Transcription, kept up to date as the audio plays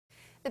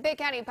The Pitt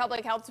County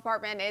Public Health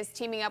Department is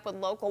teaming up with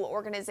local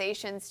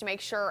organizations to make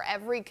sure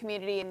every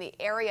community in the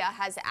area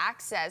has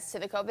access to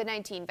the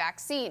COVID-19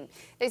 vaccine.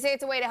 They say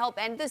it's a way to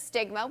help end the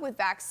stigma with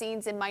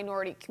vaccines in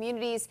minority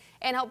communities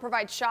and help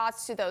provide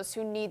shots to those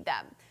who need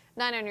them.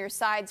 9 on your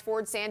side's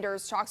Ford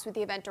Sanders talks with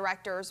the event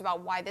directors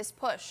about why this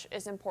push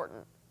is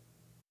important.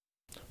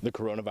 The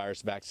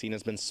coronavirus vaccine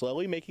has been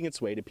slowly making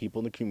its way to people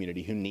in the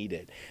community who need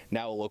it.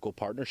 Now a local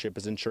partnership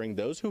is ensuring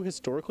those who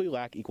historically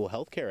lack equal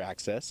health care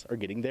access are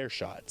getting their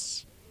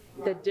shots.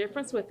 The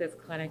difference with this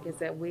clinic is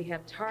that we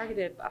have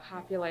targeted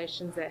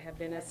populations that have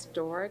been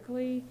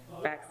historically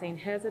vaccine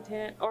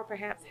hesitant or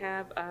perhaps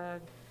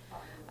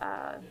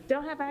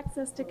don't have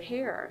access to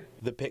care.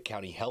 The Pitt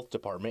County Health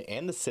Department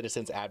and the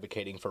Citizens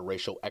Advocating for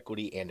Racial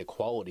Equity and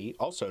Equality,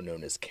 also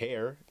known as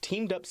CAREE,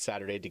 teamed up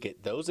Saturday to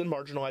get those in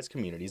marginalized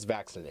communities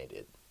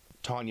vaccinated.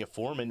 Tanya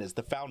Foreman is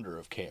the founder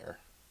of CAREE.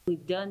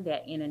 We've done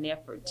that in an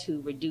effort to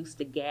reduce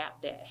the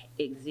gap that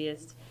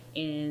exists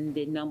in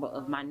the number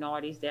of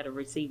minorities that are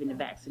receiving the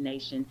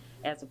vaccination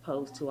as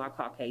opposed to our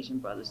Caucasian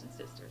brothers and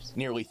sisters.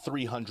 Nearly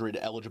 300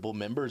 eligible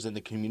members in the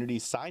community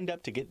signed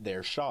up to get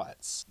their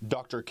shots.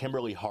 Dr.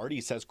 Kimberly Hardy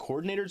says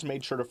coordinators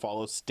made sure to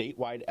follow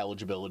statewide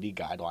eligibility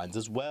guidelines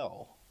as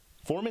well.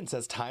 Foreman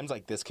says times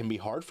like this can be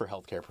hard for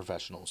healthcare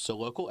professionals, so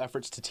local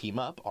efforts to team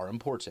up are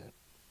important.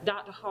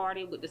 Dr.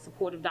 Hardy, with the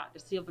support of Dr.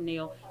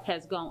 Silvernail,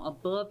 has gone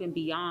above and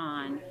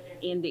beyond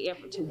in the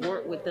effort to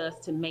work with us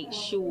to make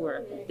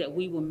sure that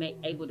we will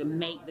able to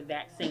make the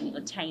vaccine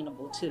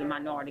attainable to the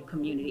minority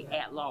community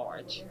at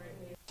large.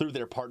 Through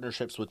their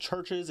partnerships with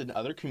churches and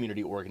other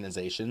community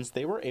organizations,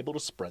 they were able to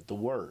spread the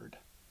word.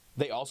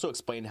 They also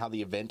explained how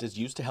the event is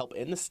used to help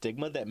end the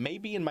stigma that may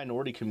be in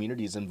minority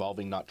communities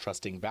involving not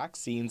trusting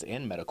vaccines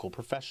and medical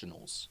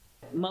professionals.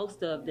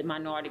 Most of the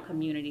minority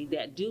community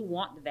that do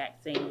want the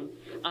vaccine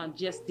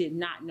just did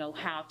not know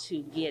how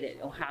to get it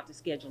or how to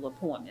schedule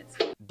appointments.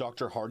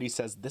 Dr. Hardy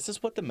says this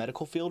is what the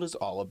medical field is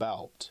all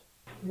about.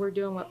 We're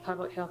doing what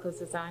public health is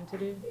designed to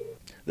do.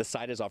 The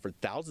site has offered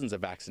thousands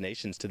of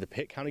vaccinations to the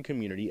Pitt County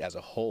community as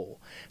a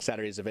whole.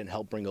 Saturday's event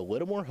helped bring a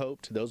little more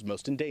hope to those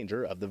most in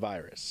danger of the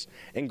virus.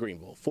 In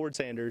Greenville, Ford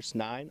Sanders,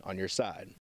 9 on your side.